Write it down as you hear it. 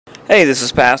Hey, this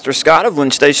is Pastor Scott of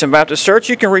Lynch Station Baptist Church.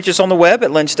 You can reach us on the web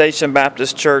at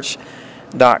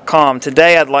lynchstationbaptistchurch.com.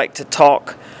 Today I'd like to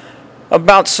talk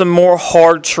about some more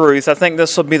hard truth. I think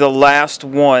this will be the last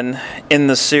one in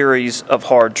the series of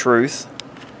hard truth.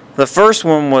 The first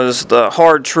one was the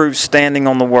hard truth standing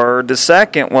on the Word. The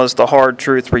second was the hard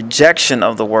truth rejection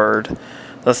of the Word.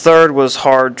 The third was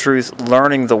hard truth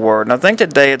learning the Word. And I think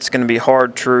today it's going to be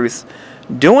hard truth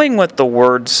doing what the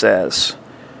Word says.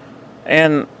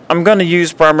 And I'm going to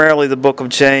use primarily the book of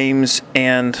James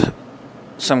and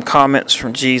some comments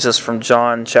from Jesus from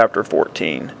John chapter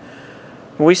 14.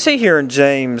 We see here in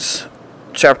James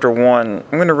chapter 1, I'm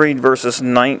going to read verses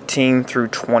 19 through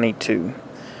 22.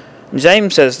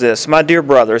 James says this, "My dear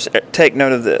brothers, take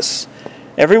note of this.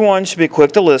 Everyone should be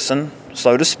quick to listen,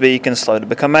 slow to speak, and slow to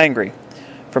become angry.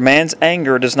 For man's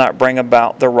anger does not bring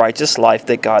about the righteous life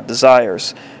that God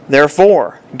desires.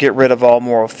 Therefore, get rid of all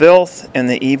moral filth and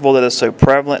the evil that is so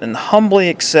prevalent, and humbly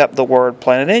accept the word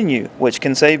planted in you, which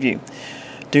can save you.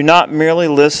 Do not merely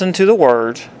listen to the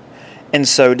word and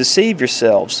so deceive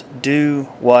yourselves. Do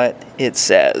what it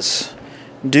says."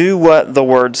 Do what the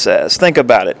word says. Think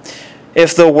about it.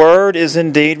 If the word is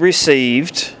indeed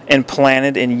received and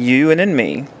planted in you and in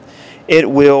me,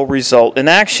 it will result in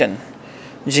action.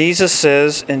 Jesus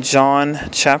says in John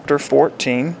chapter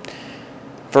 14,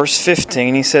 verse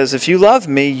 15, he says, "If you love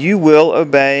me, you will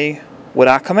obey what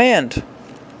I command."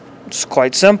 It's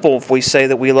quite simple. If we say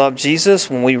that we love Jesus,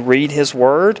 when we read His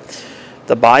Word,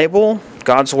 the Bible,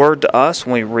 God's Word to us,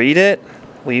 when we read it,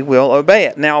 we will obey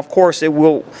it. Now, of course,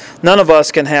 none of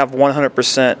us can have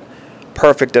 100%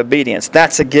 perfect obedience.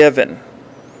 That's a given.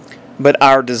 But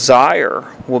our desire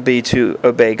will be to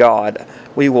obey God.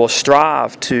 We will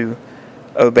strive to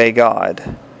obey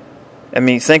God. I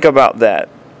mean, think about that.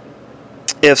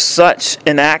 If such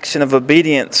an action of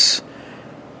obedience,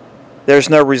 there's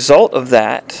no result of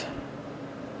that,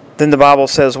 then the Bible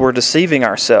says we're deceiving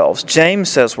ourselves. James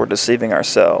says we're deceiving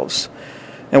ourselves.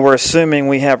 And we're assuming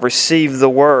we have received the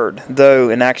word, though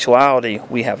in actuality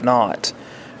we have not.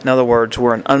 In other words,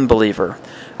 we're an unbeliever.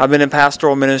 I've been in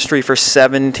pastoral ministry for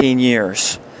 17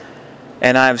 years,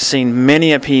 and I've seen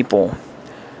many a people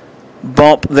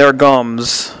bump their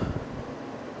gums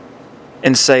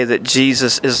and say that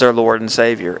Jesus is their Lord and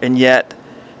Savior, and yet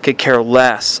could care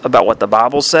less about what the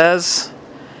Bible says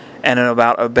and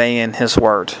about obeying His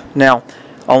Word. Now,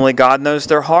 only God knows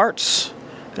their hearts,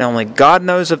 and only God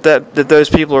knows if that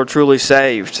those people are truly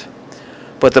saved.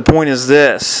 But the point is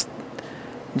this.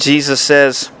 Jesus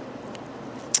says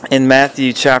in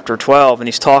Matthew chapter 12, and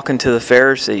He's talking to the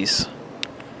Pharisees,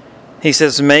 He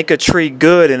says, "Make a tree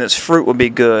good and its fruit will be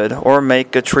good, or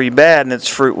make a tree bad and its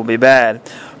fruit will be bad.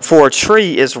 For a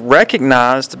tree is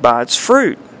recognized by its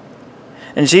fruit."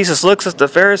 And Jesus looks at the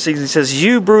Pharisees and says,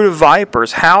 "You brood of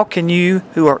vipers, how can you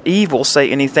who are evil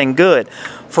say anything good?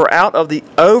 For out of the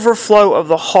overflow of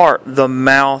the heart the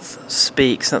mouth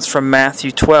speaks." That's from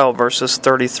Matthew 12, verses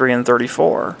 33 and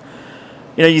 34.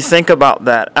 You know, you think about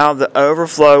that. Out of the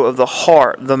overflow of the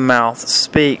heart the mouth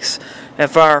speaks.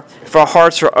 If our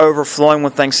hearts are overflowing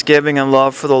with thanksgiving and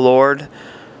love for the Lord,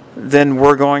 then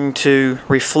we're going to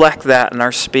reflect that in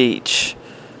our speech.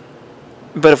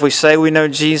 But if we say we know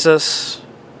Jesus,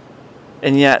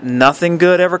 and yet nothing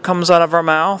good ever comes out of our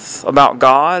mouth about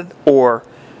God or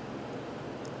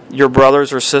your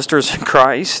brothers or sisters in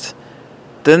Christ,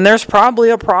 then there's probably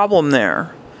a problem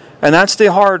there. And that's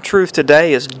the hard truth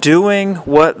today, is doing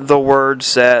what the Word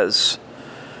says.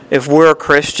 If we're a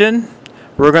Christian,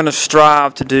 we're going to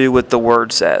strive to do what the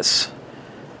Word says.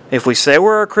 If we say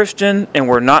we're a Christian and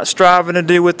we're not striving to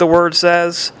do what the Word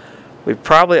says, we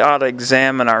probably ought to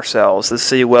examine ourselves to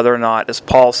see whether or not, as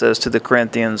Paul says to the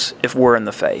Corinthians, if we're in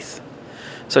the faith.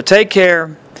 So take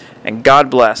care, and God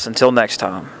bless. Until next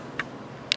time.